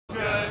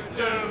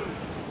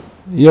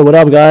Yo, what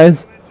up,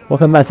 guys?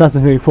 Welcome back to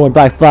Assassin's Creed 4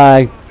 Black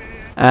Flag,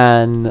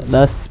 and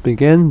let's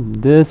begin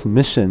this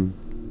mission.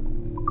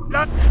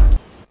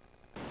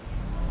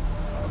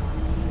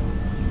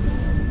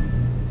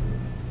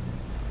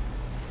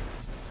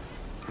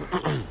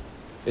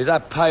 Is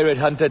that pirate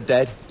hunter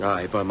dead?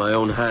 Aye, by my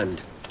own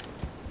hand.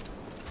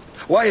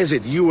 Why is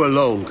it you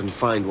alone can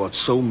find what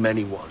so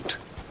many want?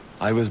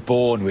 I was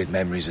born with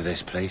memories of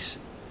this place.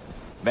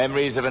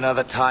 Memories of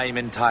another time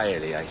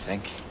entirely, I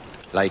think.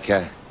 Like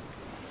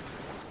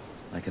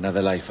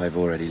another life I've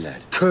already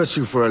led. Curse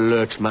you for a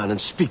lurch, man, and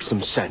speak some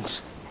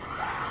sense.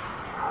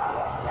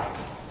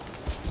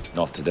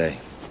 Not today.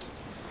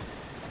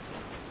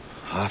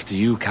 After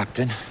you,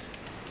 Captain.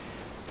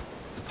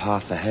 The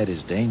path ahead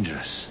is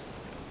dangerous.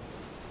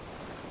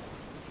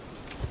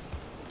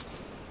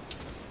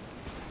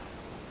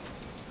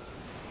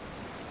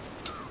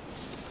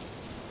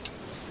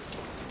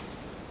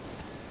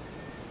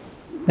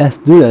 Let's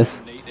do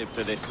this. Native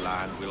to this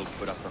land will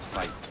put up a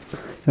fight.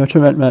 Nurture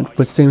map,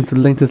 which seems to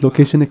link this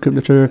location. Equip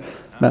nurture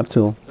map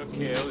tool. To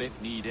kill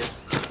if needed.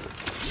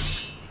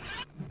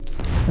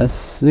 Let's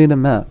see the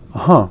map.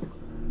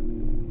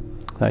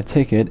 I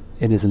take it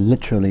is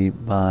literally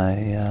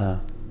by.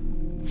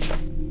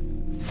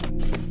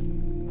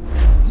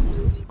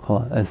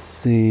 Hold on. Let's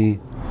see.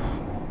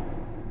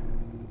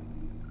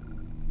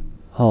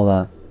 Hold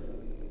on.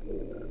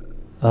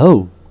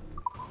 Oh.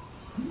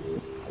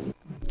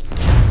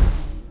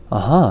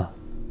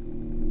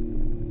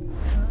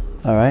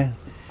 Alright.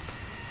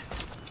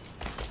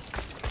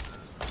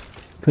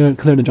 Clear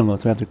the jungle,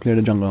 so we have to clear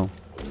the jungle.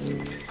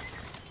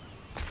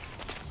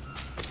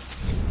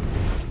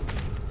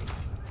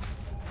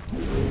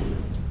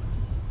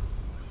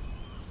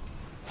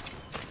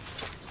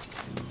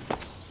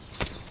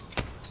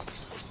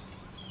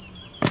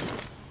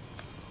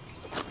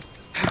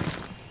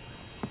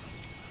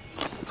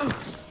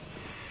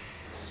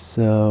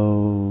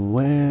 So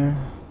where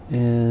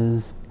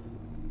is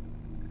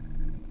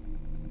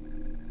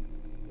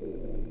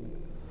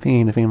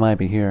the thing might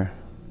be here.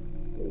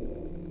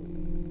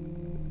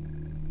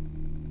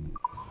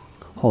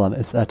 Hold on,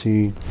 it's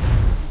actually.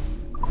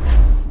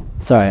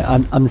 Sorry,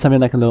 I'm just having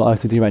like a little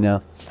RCD right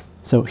now.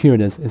 So here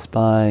it is. It's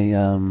by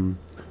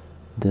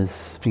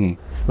this thingy.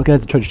 We'll get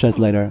the treasure chest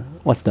later.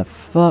 What the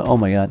fuck? Oh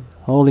my god!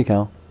 Holy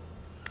cow!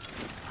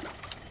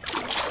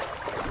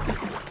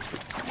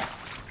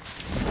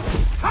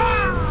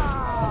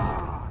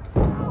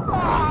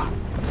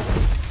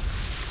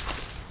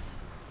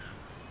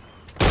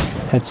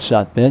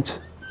 Headshot, bitch.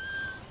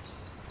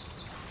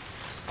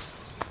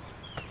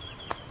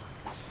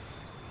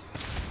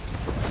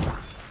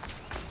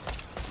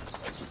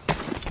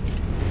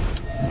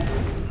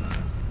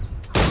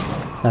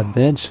 That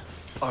bitch.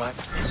 Alright.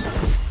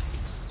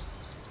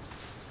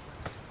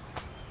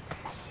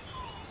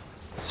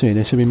 Sweet,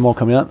 there should be more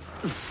coming up.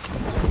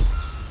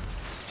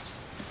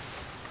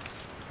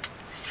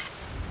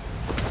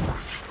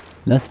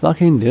 Let's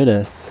fucking do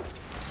this.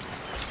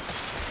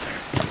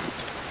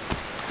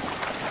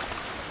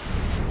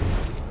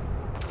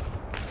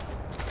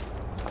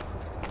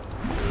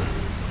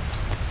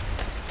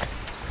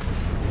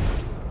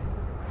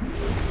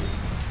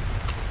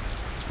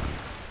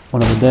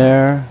 One over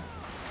there.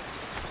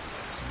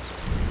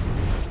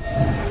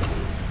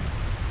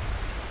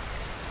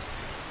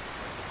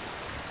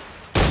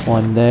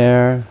 One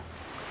there.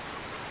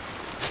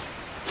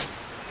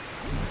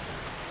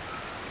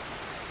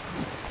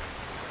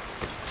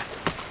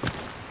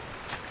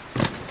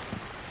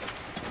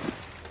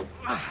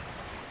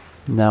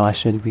 Now I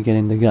should be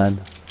getting the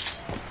gun.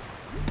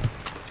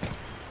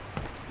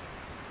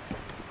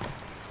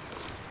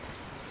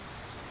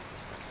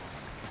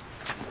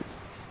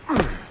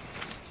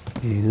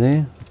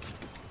 Easy.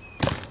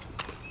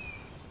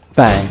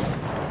 Bang.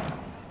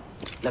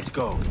 Let's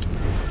go.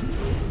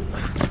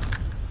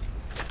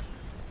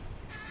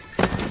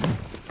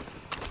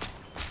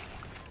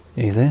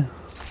 Easy.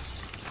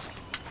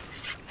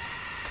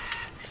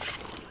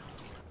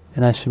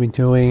 And I should be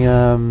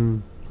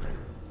doing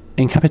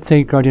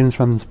incapacitate guardians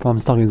from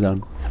stalking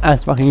zone.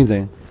 That's fucking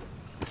easy.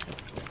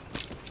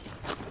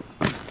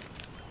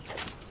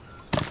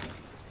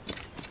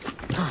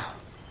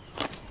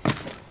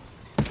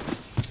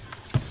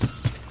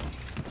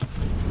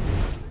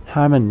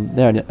 Harmon,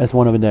 there's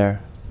one over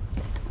there.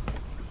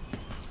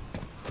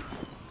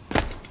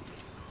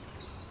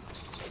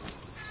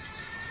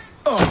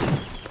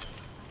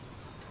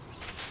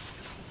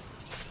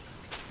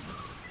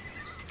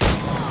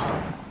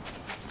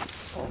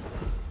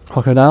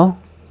 Crocodile?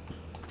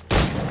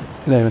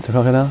 There, it's a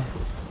crocodile.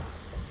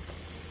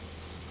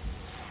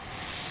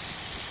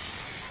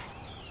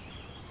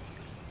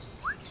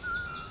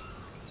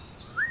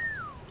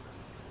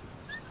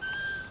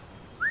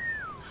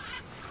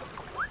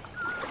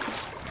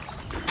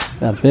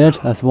 That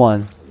bitch, that's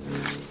one.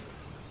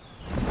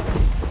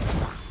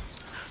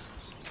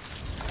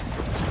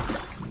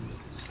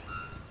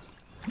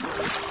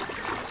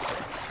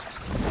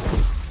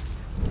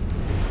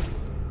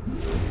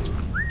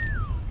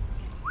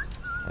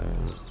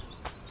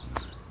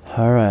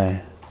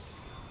 Alright.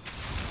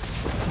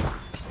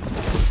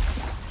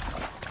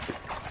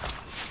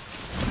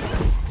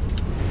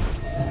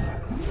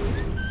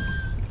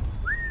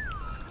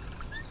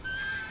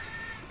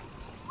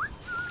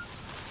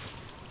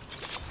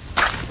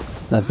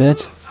 That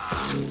bitch.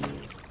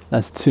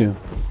 That's 2.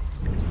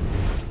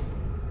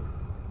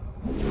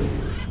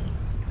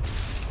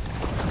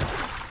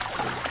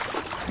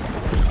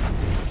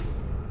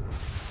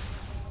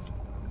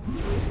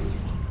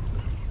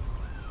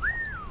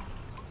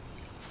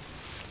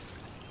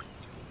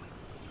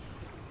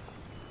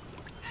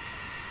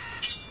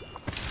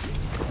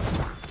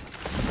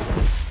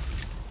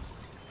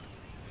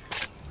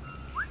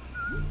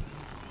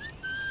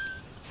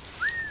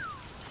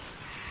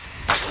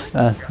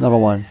 That's number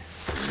 1.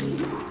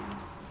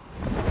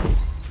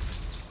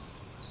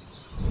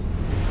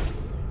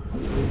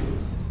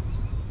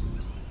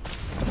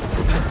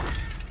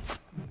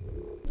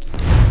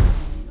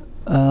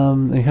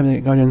 You have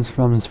the guardians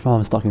from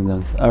stalking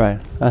zones. Alright,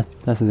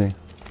 that's easy.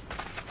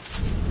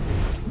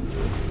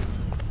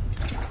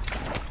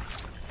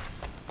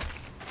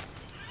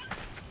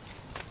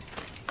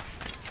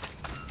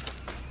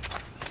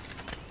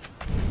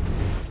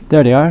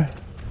 There they are.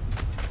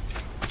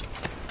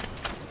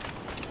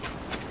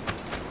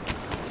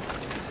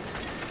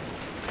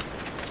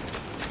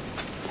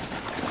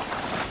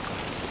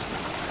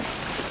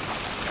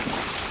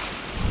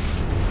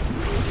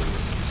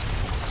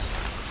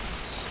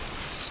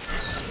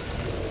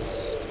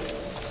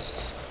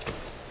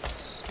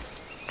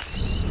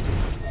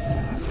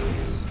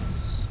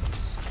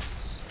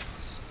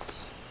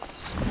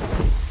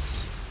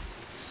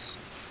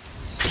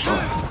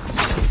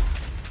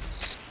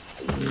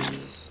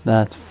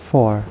 That's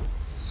 4.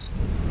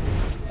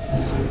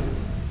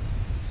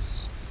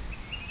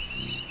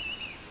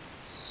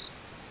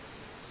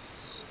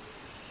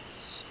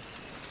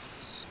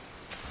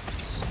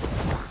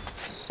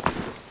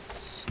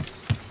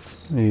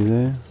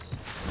 Easy.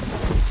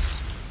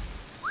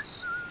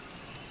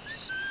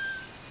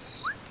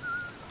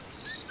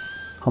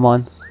 Come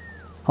on.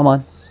 Come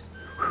on.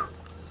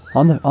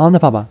 On the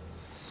papa.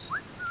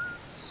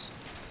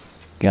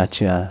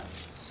 Gotcha.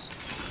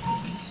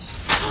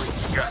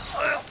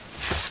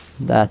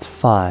 That's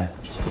 5.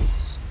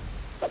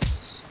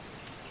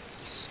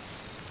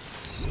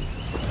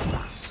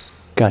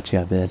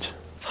 Gotcha, bitch.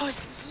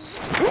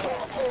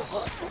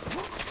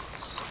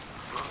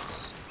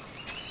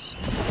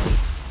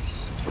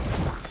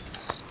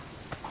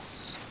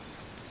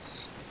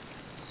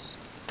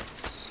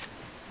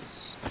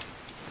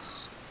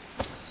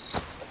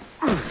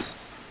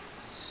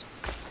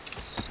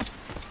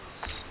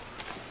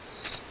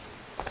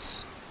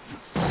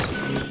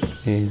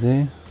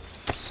 Easy.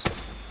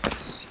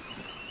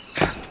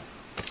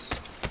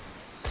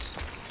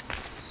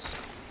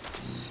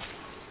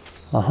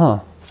 Uh-huh.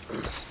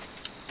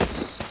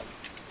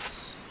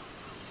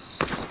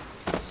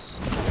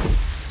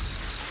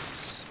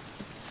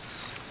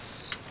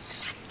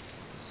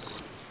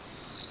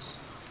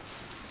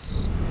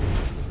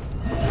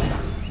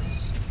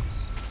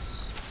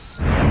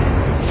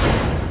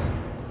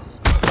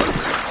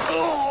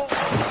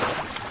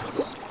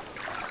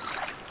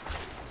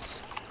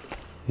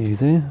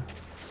 Easy.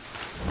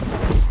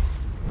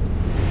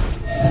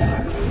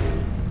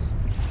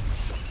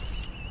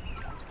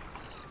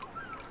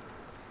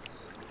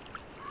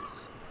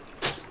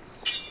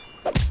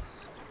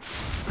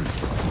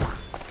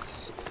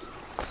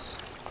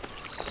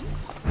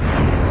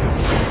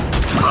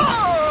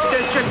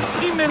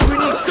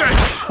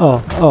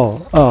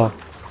 Oh.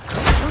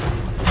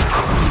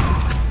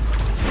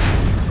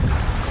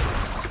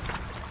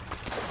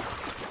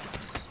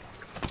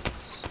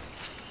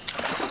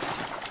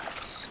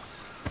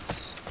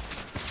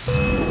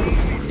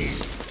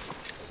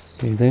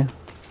 Easy.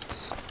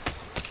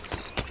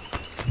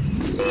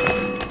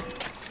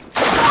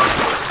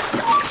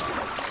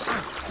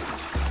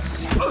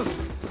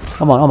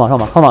 Come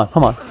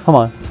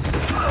on.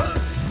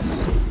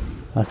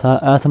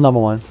 That's another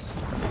one.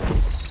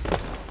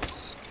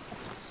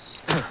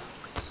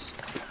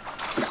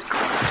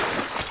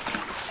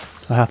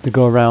 I have to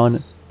go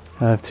around.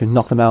 I have to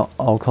knock them out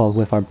all cold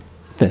with our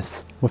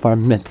fists, with our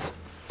mitts.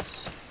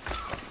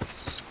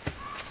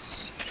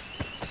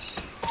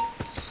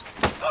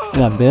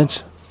 Yeah,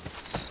 bitch.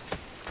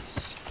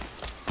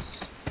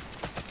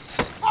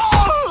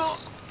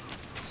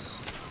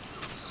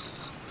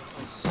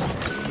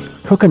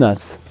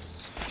 Coconuts.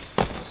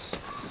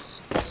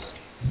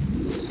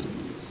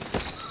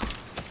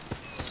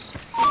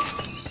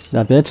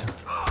 That bitch.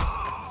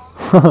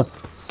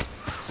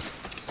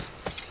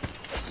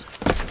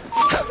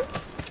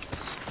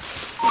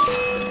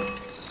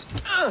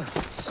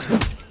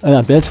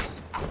 Yeah, bitch.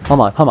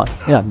 Come on.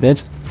 Yeah,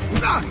 bitch.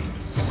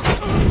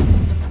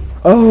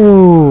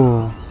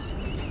 Oh.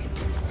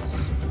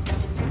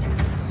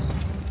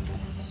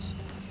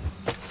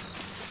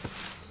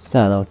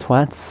 That little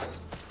twats.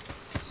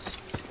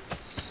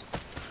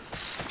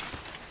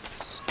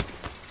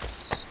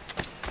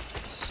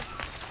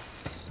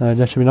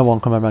 There should be another one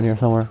coming around here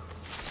somewhere.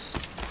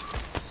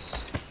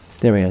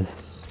 There he is.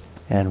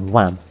 And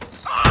wham.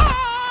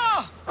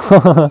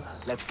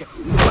 Let's get.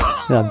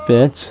 Yeah,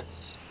 bitch.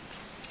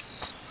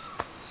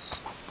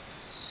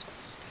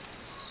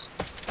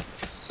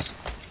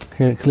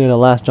 Clear the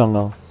last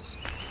jungle.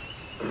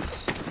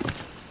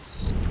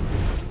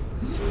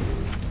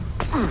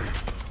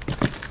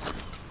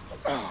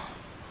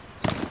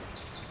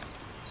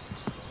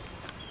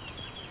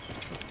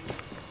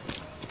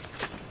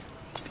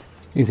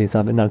 Easy,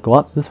 so now go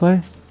up this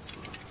way.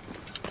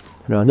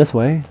 Turn around this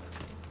way.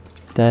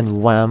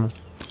 Then wham.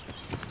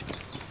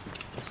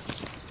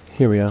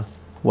 Here we go.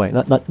 Wait,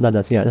 not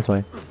this, yeah, this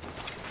way.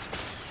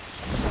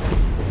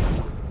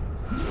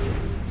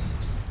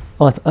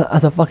 Oh,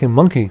 that's a fucking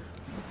monkey.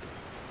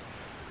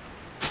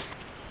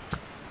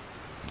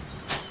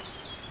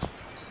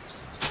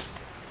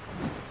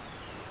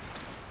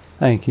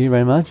 Thank you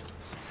very much.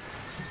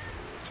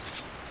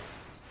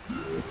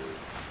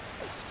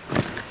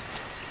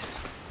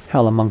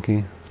 Hella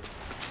monkey.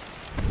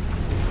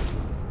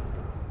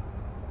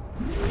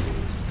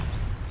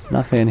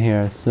 Nothing in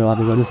here, so I'll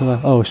have to go this way.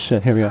 Oh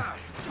shit, here we go.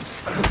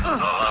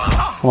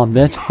 Come on,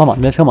 bitch. Come on,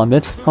 bitch. Come on,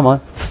 bitch. Come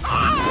on.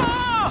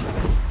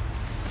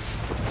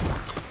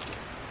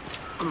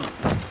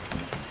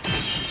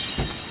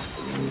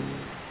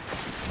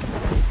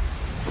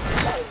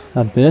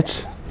 A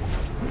bitch.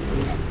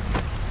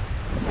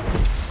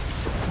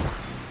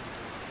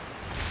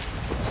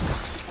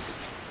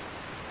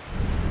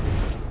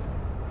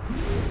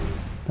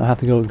 I have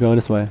to go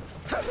this way.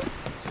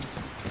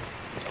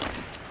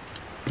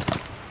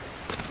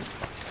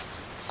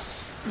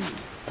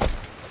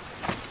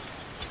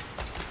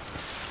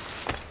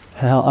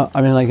 Hell,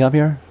 I mean, like up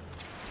here?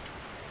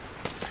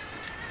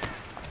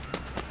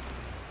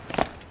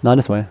 Not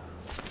this way.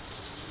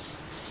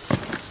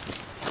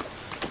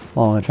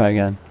 Oh, I'm gonna try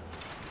again.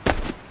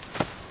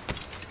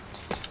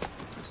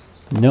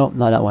 Nope,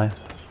 not that way.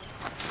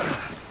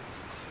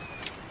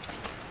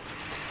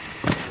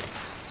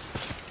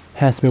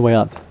 Has to be way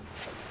up.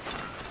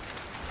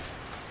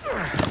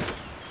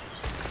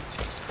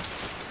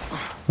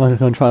 I'm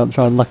just gonna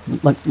try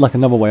luck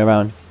another way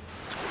around.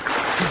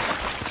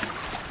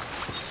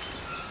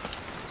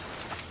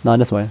 Not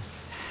this way.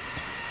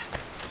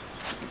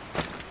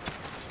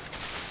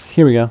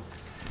 Here we go.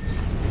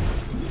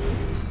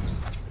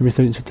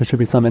 There should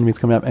be some enemies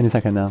coming up any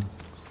second now.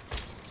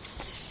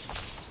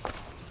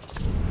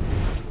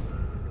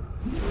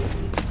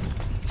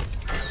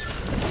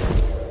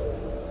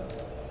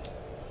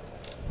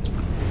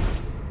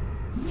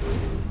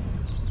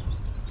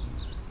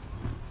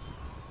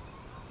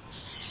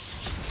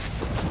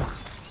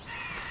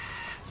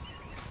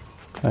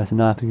 Alright, so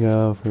now I have to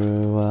go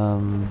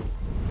through,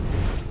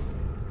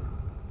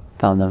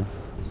 found them.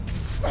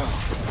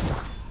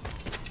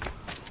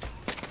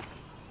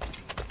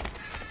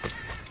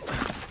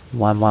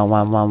 One.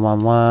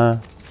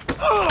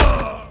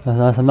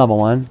 That's another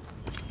one.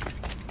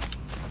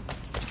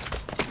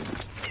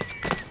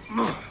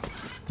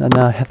 And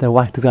now I have to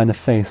whack this guy in the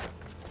face.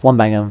 One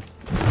bang him.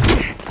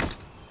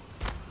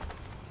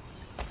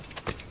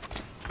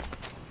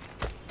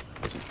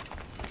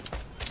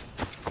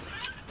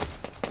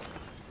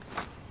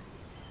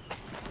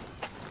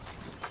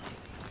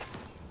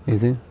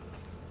 Easy.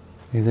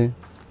 Easy.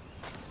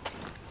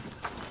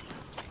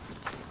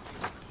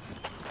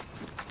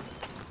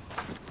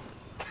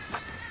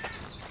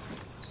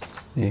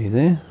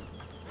 Easy.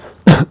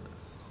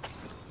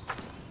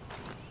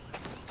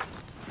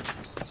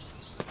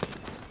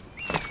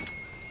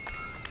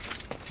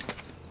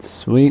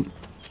 Sweet.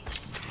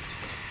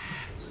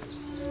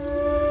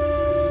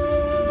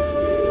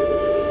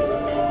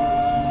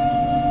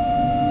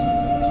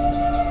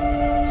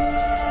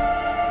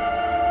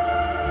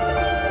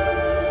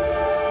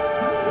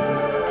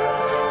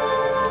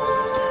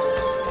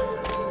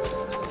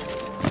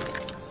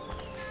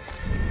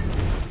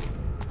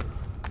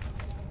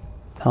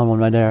 Found one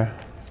right there.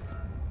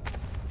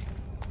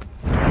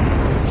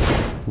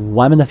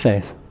 Wham in the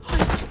face.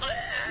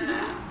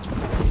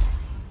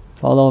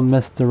 Follow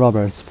Mr.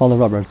 Roberts. Follow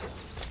Roberts.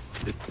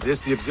 Is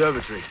this the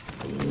observatory?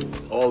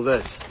 All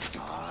this?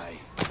 Aye.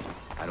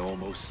 An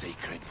almost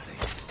sacred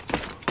place.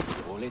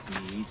 All it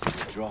needs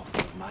is a drop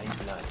of my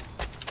blood.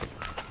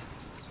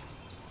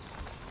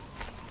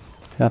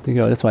 You have to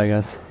go this way, I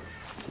guess.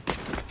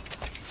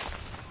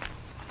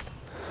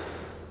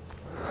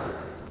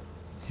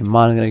 Your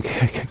mom gonna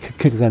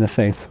kick his guy in the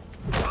face.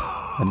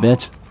 A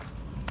bitch.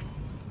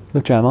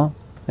 Look, Jamal.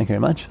 Thank you very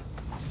much.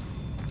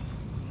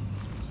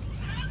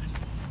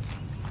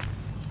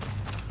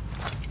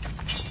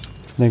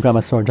 Then grab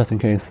my sword just in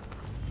case.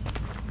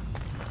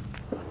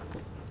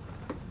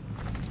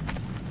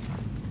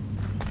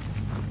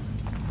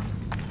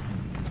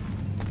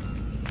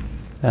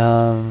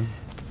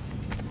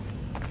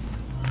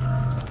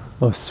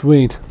 Oh,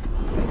 sweet.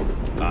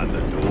 And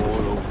the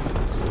door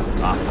opens.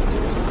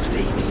 Almost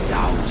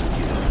 80,000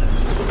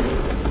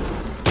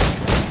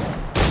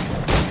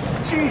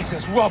 years.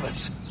 Jesus,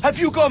 Roberts! Have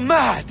you gone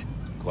mad?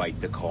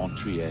 Quite the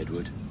contrary,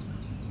 Edward.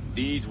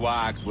 These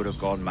wags would have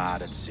gone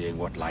mad at seeing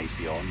what lies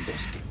beyond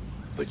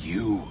this. But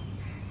you...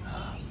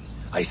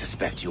 I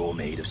suspect you're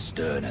made of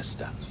sterner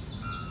stuff.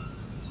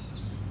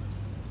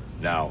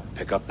 Now,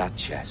 pick up that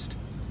chest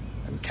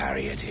and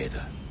carry it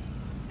hither.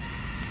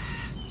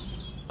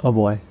 Oh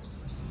boy.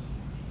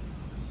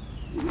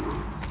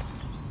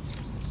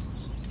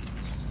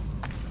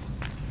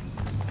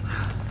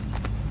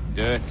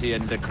 Dirty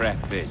and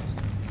decrepit.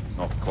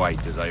 Not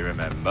quite as I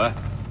remember,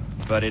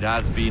 but it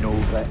has been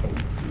over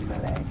 80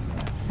 millennia.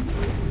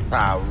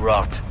 Ah,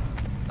 rot.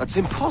 That's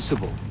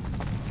impossible.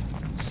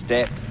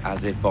 Step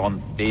as if on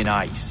thin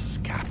ice,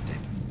 Captain.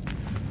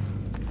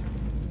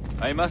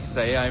 I must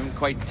say I'm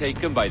quite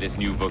taken by this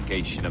new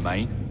vocation of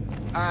mine.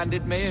 And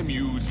it may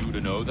amuse you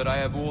to know that I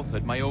have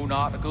authored my own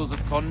articles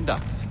of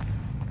conduct.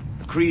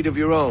 A creed of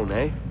your own,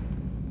 eh?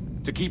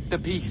 To keep the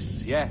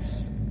peace,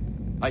 yes.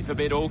 I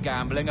forbid all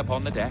gambling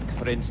upon the deck,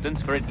 for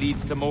instance, for it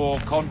leads to more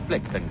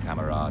conflict than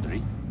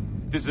camaraderie.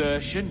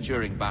 Desertion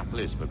during battle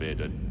is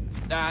forbidden.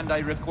 And I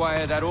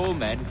require that all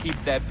men keep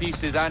their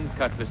pieces and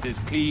cutlasses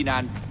clean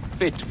and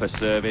fit for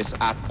service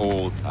at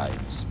all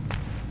times.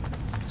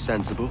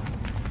 Sensible.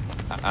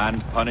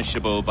 And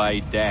punishable by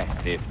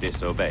death if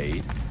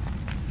disobeyed.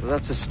 Well,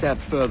 that's a step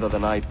further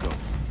than I'd go.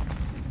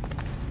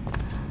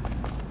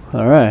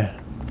 Alright.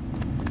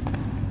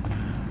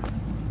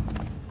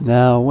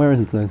 Now, where is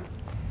this place?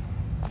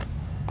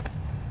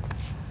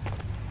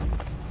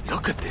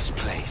 Look at this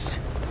place.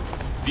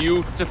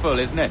 Beautiful,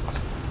 isn't it?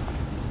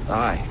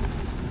 Aye.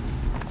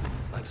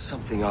 It's like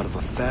something out of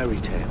a fairy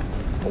tale,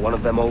 or one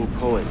of them old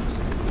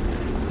poems.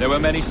 There were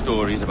many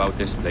stories about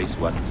this place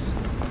once.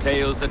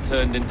 Tales that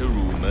turned into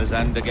rumors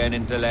and again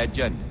into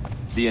legend.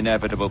 The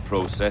inevitable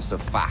process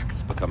of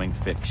facts becoming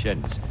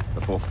fictions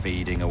before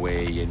fading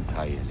away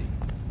entirely.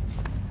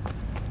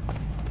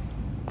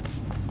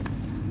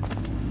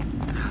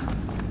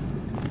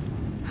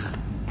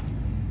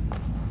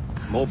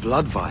 More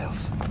blood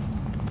vials.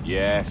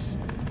 Yes,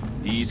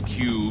 these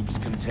cubes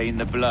contain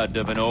the blood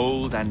of an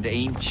old and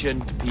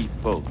ancient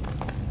people.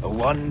 A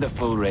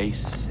wonderful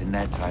race in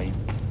their time.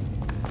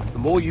 The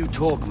more you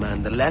talk,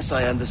 man, the less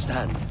I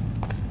understand.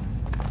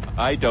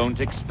 I don't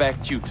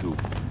expect you to.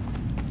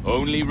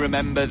 Only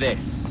remember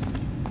this.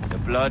 The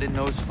blood in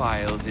those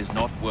files is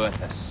not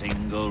worth a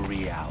single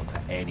real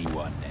to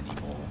anyone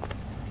anymore.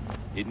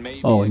 It may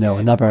be Oh no,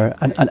 again, another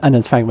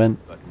an fragment.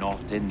 but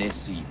not in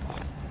this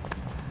epoch.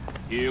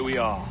 Here we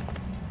are.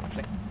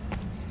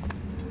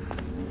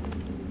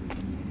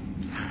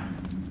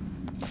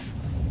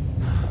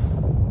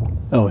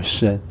 Oh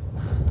shit.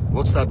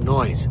 What's that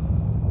noise?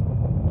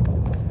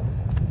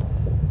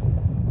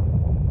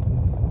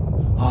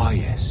 Ah,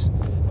 yes.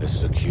 A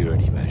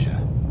security measure.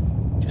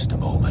 Just a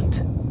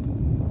moment.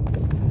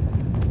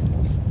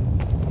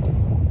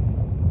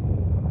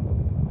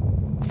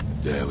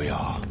 There we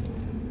are.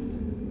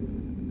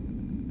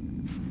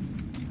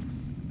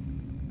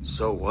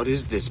 So what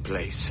is this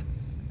place?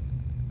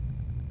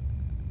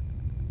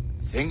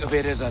 Think of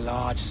it as a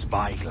large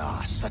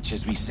spyglass, such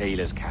as we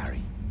sailors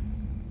carry.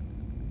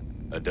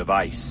 A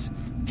device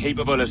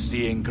capable of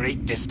seeing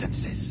great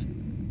distances.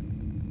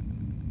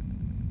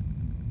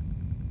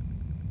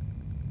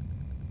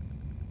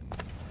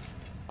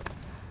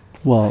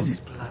 Well, This is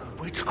bloody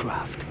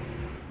witchcraft.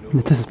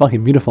 this is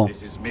fucking beautiful.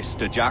 This is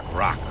Mr. Jack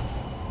Rackham,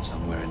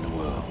 somewhere in the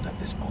world at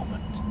this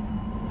moment.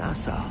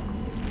 NASA.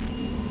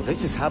 Well,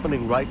 this is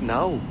happening right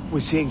now. We're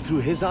seeing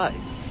through his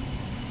eyes.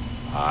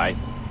 Aye.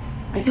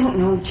 I don't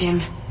know,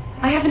 Jim.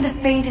 I haven't the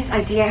faintest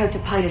idea how to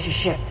pilot a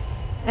ship.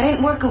 That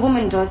ain't work a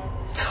woman does.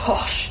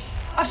 Tosh.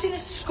 I've seen a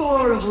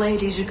score of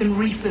ladies who can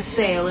reef a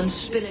sail and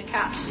spin a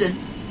capstan.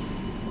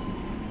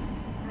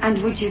 And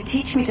would you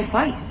teach me to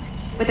fight?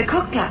 With a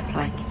cutlass,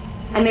 like?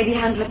 And maybe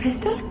handle a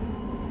pistol?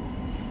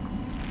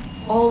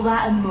 All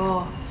that and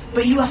more.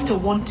 But you have to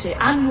want it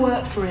and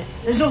work for it.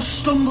 There's no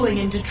stumbling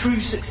into true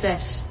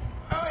success.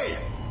 Hey,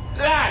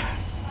 lad,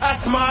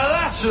 that's my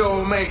lass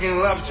you're making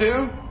love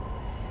to.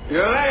 You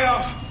lay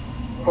off,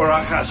 or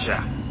I'll catch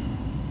ya.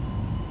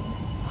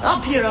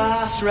 Up your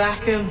ass,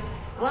 Rackham.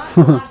 That's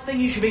the last thing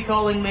you should be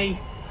calling me.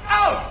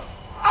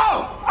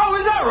 Oh,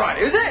 is that right,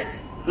 is it?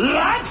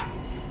 Lad?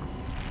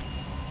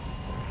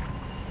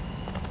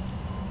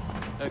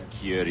 A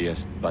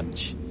curious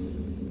bunch.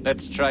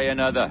 Let's try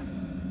another.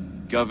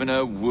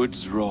 Governor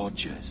Woods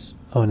Rogers.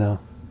 Oh no.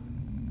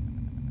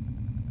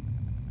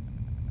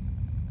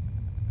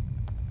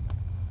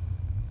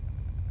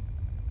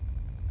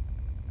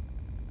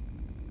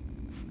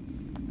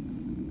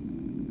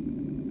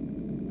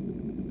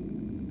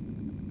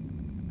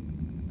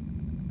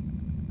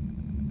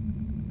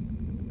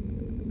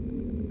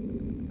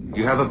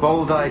 You have a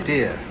bold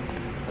idea,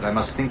 but I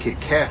must think it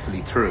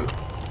carefully through.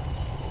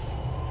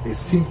 A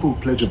simple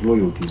pledge of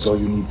loyalty is all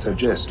you need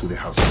suggest to the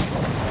House of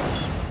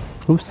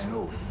Lords. Oops. An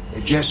oath,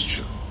 a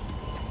gesture,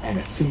 and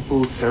a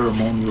simple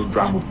ceremonial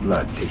drop of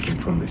blood taken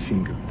from the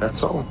finger.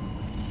 That's all.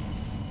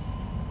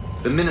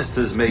 The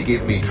ministers may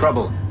give me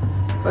trouble,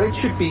 but it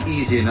should be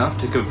easy enough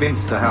to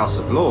convince the House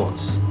of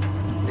Lords.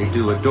 They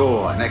do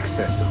adore an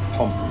excess of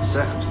pomp and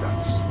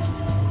circumstance.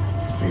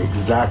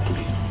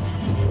 Exactly.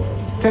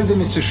 Tell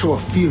them it's a show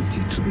of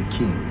fealty to the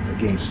king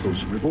against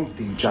those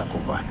revolting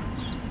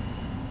Jacobites.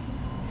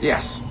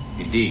 Yes,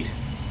 indeed.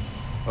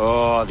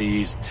 Oh,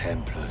 these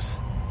Templars.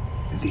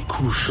 The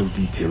crucial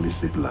detail is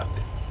the blood.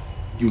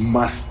 You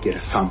must get a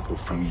sample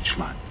from each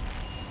man.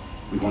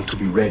 We want to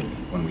be ready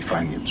when we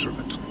find the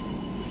observatory.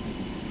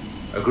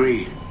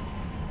 Agreed.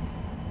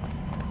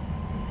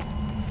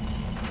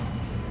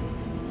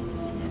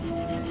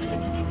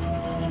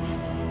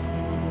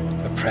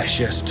 A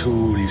precious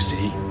tool, you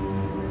see.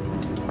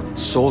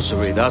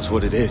 Sorcery, that's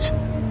what it is.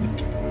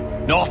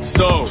 Not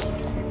so!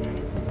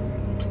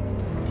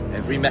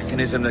 Every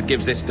mechanism that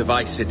gives this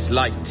device its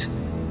light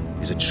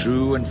is a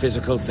true and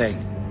physical thing.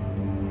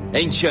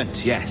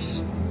 Ancient,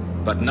 yes,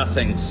 but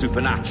nothing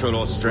supernatural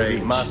or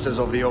strange. Masters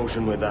of the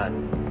ocean with that.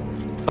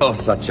 Oh,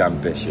 such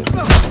ambition.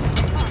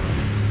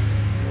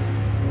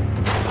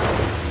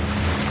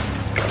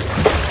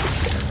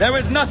 There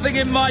is nothing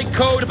in my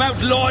code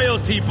about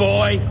loyalty,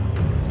 boy.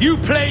 You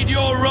played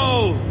your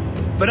role,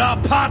 but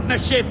our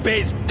partnership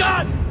is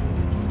done!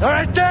 You're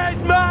a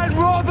dead man,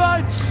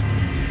 Roberts!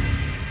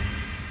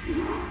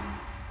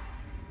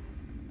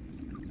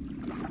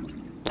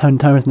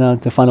 Time is now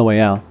to find a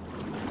way out.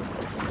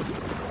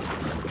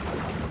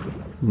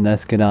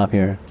 Let's get out of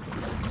here.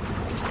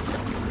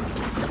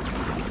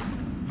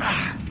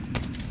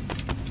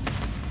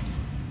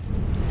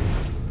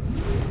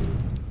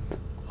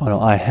 Oh no,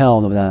 I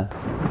held with that.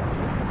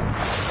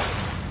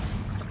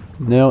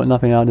 No,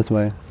 nothing out this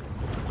way.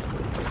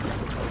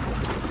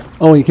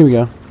 Oh wait, here we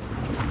go.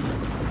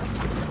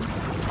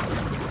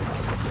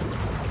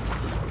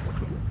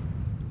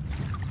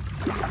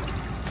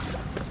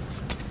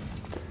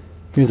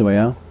 Here's the way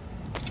out.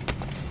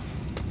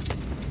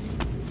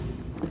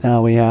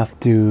 Now we have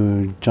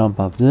to jump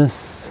up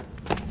this,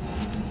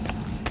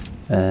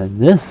 and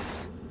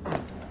this,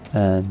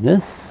 and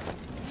this,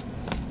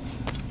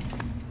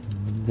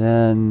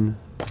 then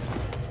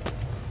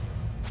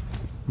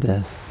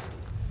this.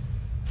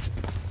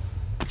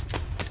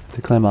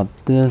 To climb up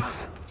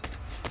this,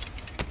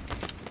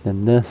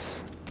 then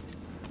this,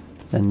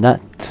 then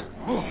that,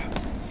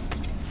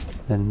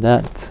 then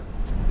that.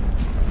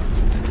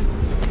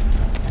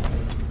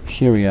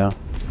 Here we go.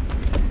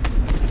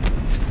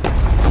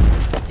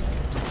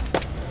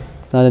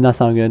 That did not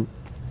sound good.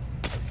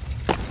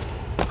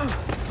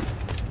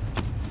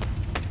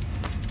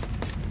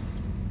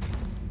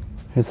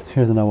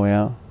 Here's another way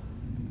out.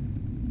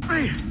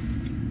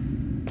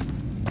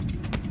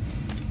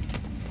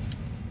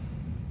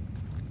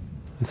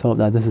 Let's hope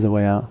that this is a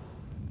way out.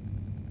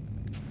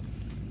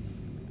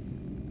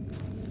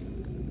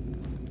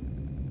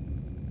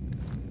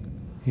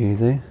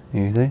 Easy,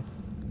 easy.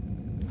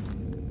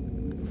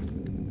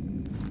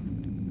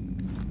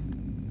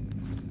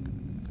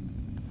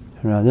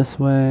 Around this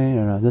way,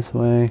 around this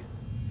way.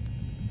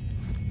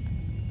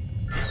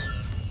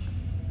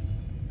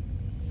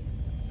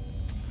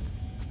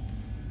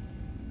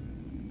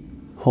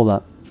 Hold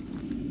up.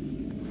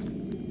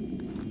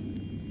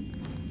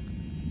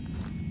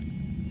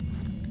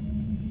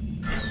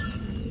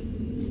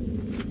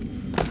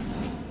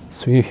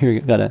 Sweet, here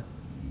we got it.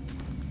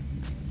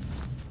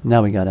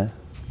 Now we got it.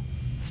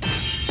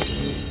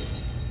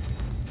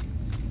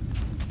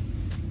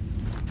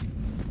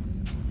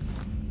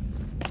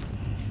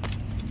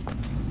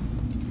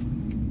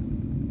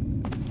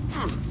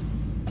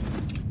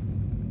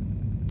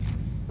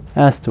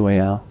 That's the way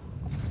out.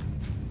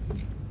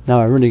 Now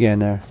I really get in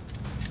there.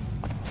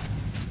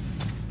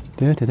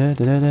 Do do do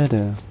do do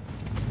do.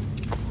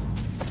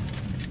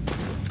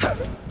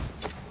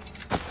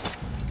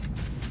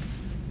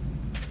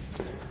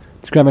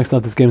 The graphics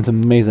stuff this game is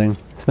amazing,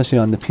 especially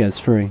on the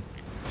PS3.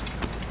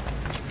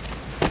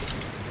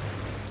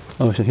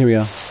 Oh shit, here we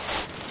go.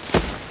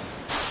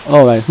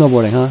 Alright,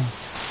 snowboarding, huh?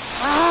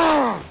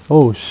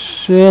 Oh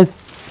shit.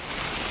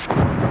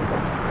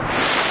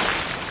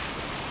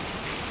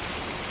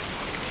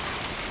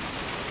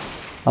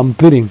 I'm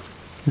bleeding.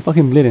 I'm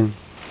fucking bleeding.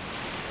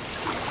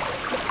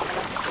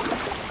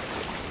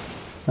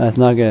 That's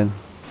not good.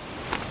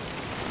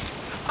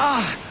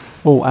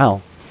 Oh,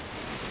 ow.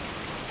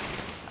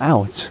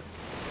 Ouch.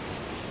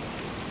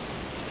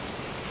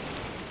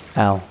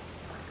 Ow.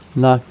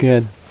 Not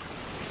good.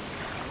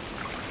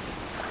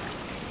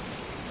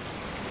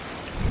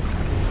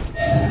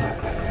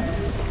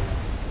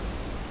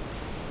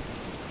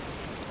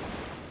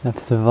 I have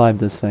to survive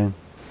this thing.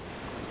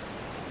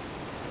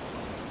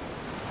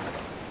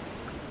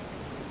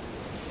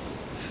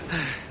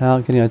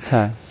 How can you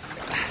attack?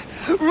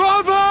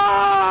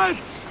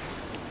 Roberts!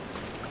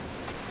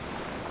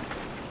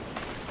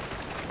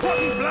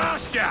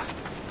 Blast ya!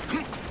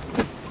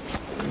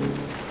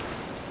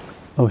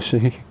 Oh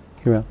shit, here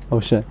we go.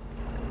 Oh shit.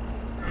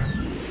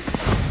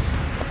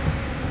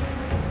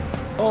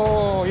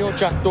 Oh, your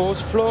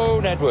jackdaw's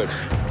flown, Edward.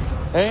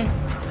 Eh?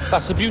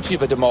 That's the beauty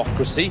of a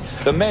democracy.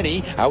 The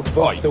many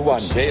outvote the one.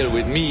 Sail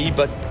with me,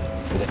 but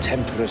with a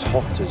temper as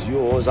hot as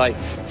yours, I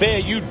fear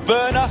you'd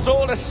burn us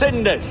all to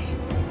cinders.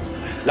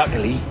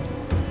 Luckily,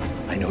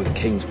 I know the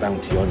king's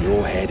bounty on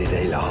your head is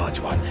a large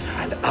one,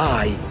 and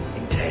I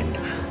intend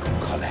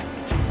to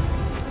collect.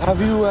 Have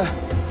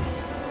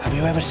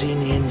you ever seen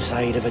the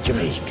inside of a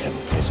Jamaican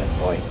prison,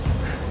 boy?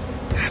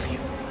 Have you?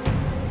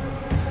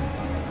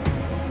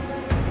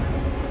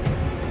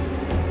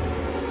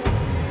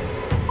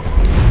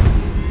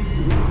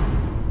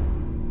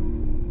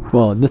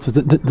 Well, this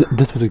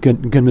was a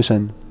good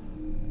mission.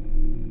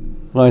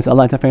 Guys, I'd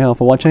like to thank you all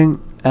for watching,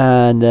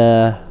 and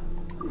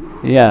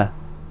yeah,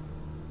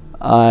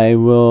 I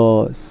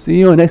will see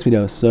you in the next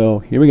video. So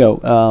here we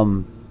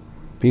go.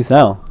 Peace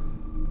out.